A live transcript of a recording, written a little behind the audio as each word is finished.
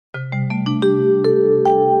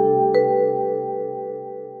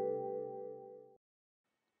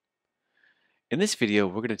In this video,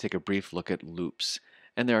 we're going to take a brief look at loops.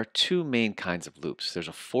 And there are two main kinds of loops. There's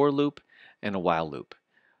a for loop and a while loop.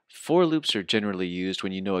 For loops are generally used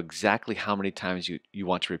when you know exactly how many times you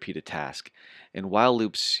want to repeat a task. And while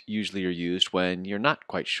loops usually are used when you're not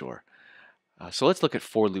quite sure. So let's look at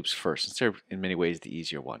for loops first, since they're in many ways the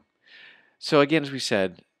easier one. So again, as we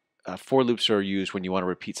said, for loops are used when you want to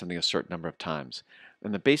repeat something a certain number of times.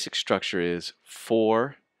 And the basic structure is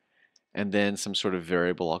for, and then some sort of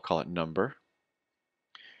variable, I'll call it number,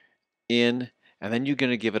 in, and then you're going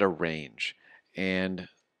to give it a range. And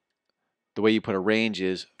the way you put a range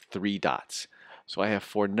is 3 dots. So I have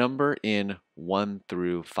for number in 1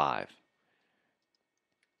 through 5.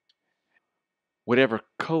 Whatever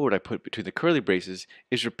code I put between the curly braces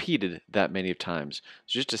is repeated that many of times.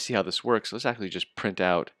 So just to see how this works, let's actually just print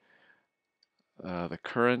out the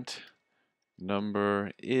current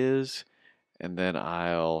number is, and then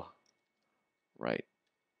I'll write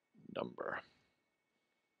number.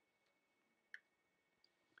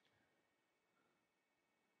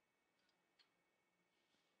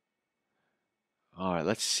 All right,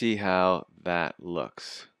 let's see how that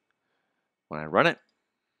looks. When I run it,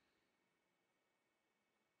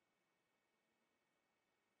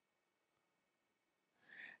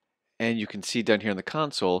 and you can see down here in the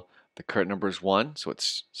console, the current number is 1, so it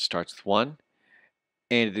starts with 1,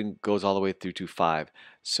 and it then goes all the way through to 5.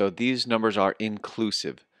 So these numbers are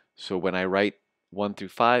inclusive. So when I write 1 through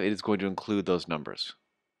 5, it is going to include those numbers.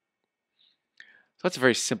 So that's a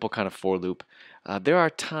very simple kind of for loop. There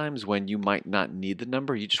are times when you might not need the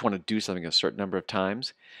number. You just want to do something a certain number of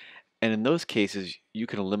times. And in those cases, you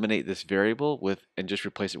can eliminate this variable and just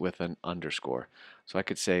replace it with an underscore. So I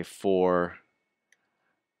could say for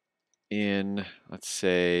in, let's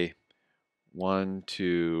say, 1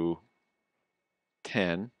 to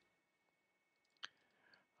 10,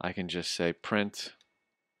 I can just say print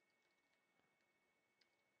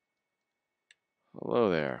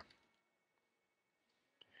hello there.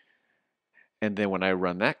 And then when I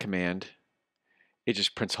run that command, it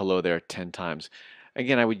just prints hello there 10 times.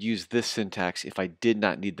 Again, I would use this syntax if I did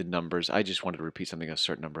not need the numbers. I just wanted to repeat something a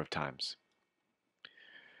certain number of times.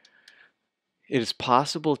 It is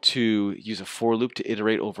possible to use a for loop to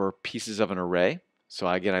iterate over pieces of an array. So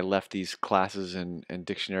again, I left these classes and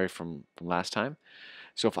dictionary from last time.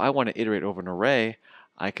 So if I want to iterate over an array,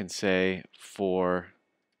 I can say for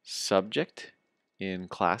subject in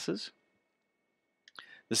classes.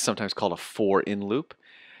 This is sometimes called a for in loop.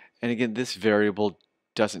 And again, this variable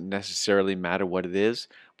doesn't necessarily matter what it is,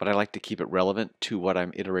 but I like to keep it relevant to what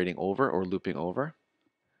I'm iterating over or looping over.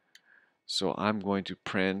 So I'm going to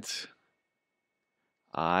print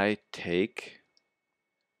I take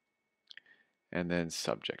and then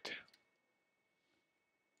subject.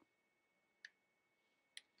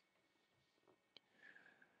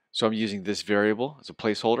 So I'm using this variable as a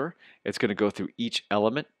placeholder. It's going to go through each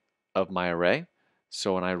element of my array.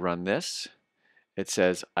 So when I run this, it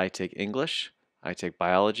says I take English, I take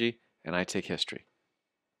biology, and I take history.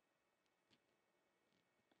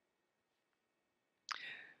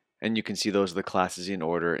 And you can see those are the classes in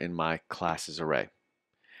order in my classes array.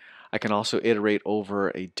 I can also iterate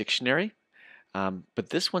over a dictionary,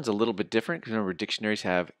 but this one's a little bit different because remember dictionaries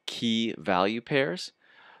have key value pairs.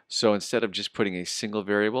 So instead of just putting a single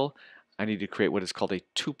variable, I need to create what is called a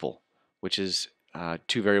tuple, which is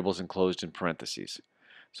two variables enclosed in parentheses.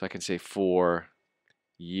 So I can say for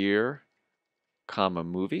year, comma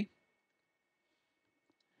movie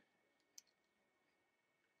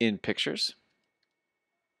in pictures.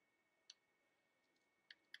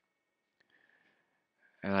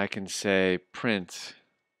 And I can say print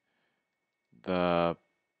the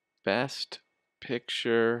best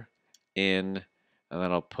picture in, and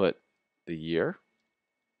then I'll put the year,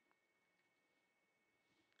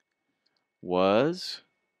 was,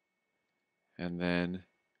 and then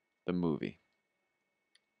the movie.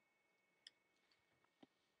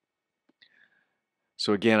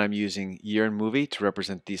 So again, I'm using year and movie to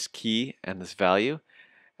represent this key and this value,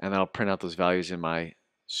 and then I'll print out those values in my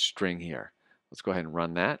string here. Let's go ahead and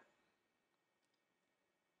run that.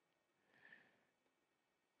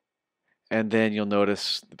 And then you'll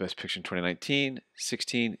notice the best picture in 2019,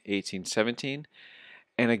 16, 18, 17.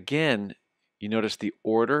 And again, you notice the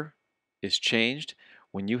order is changed.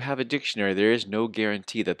 When you have a dictionary, there is no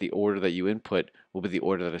guarantee that the order that you input will be the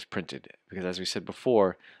order that is printed. Because as we said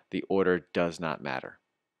before, the order does not matter.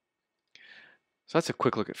 So that's a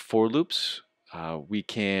quick look at for loops. We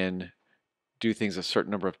can do things a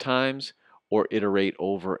certain number of times or iterate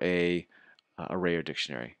over a array or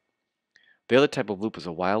dictionary. The other type of loop is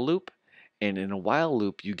a while loop. And in a while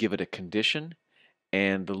loop, you give it a condition,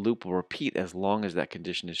 and the loop will repeat as long as that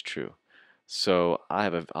condition is true. So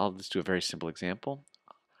I'll just do a very simple example.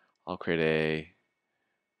 I'll create a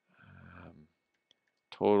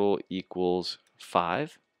total equals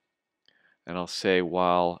 5, and I'll say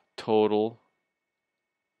while total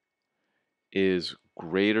is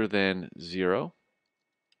greater than 0,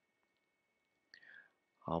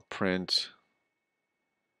 I'll print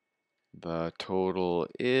the total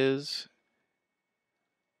is,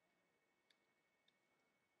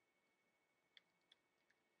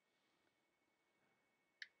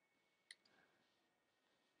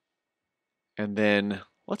 and then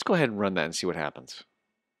let's go ahead and run that and see what happens.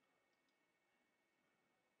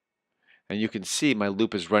 And you can see my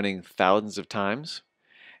loop is running thousands of times,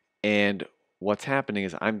 and what's happening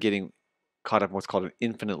is I'm getting caught up in what's called an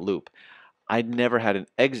infinite loop. I'd never had an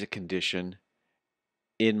exit condition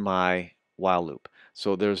in my while loop.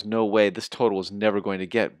 So there's no way this total is never going to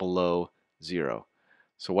get below 0.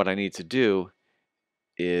 So what I need to do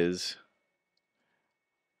is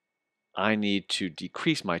I need to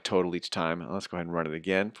decrease my total each time. Let's go ahead and run it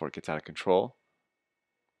again before it gets out of control.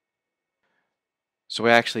 So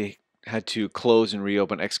I actually had to close and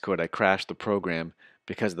reopen Xcode. I crashed the program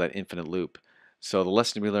because of that infinite loop. So the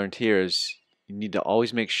lesson we learned here is you need to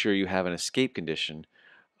always make sure you have an escape condition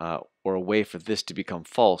or a way for this to become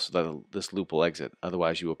false so that this loop will exit.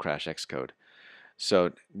 Otherwise, you will crash Xcode.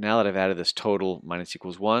 So now that I've added this total minus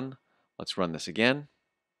equals 1, let's run this again.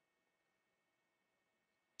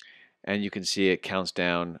 And you can see it counts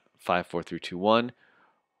down 5, 4, 3, 2, 1.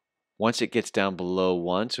 Once it gets down below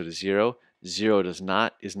 1, so to 0, 0 is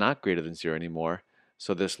not greater than 0 anymore,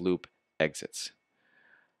 so this loop exits.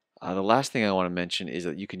 The last thing I want to mention is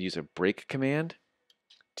that you can use a break command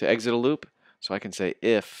to exit a loop. So I can say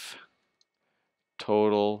if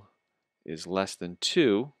total is less than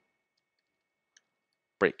 2,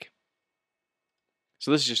 break.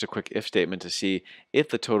 So this is just a quick if statement to see if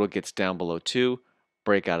the total gets down below 2,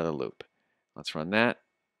 break out of the loop. Let's run that.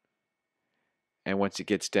 And once it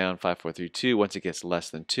gets down 5, 4, 3, 2, once it gets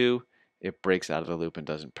less than 2, it breaks out of the loop and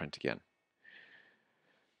doesn't print again.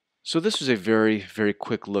 So this was a very, very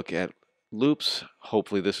quick look at loops.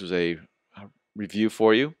 Hopefully this was a review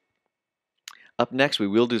for you. Up next, we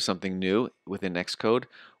will do something new within Xcode.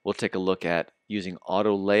 We'll take a look at using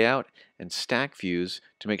auto layout and stack views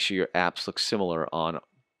to make sure your apps look similar on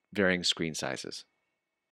varying screen sizes.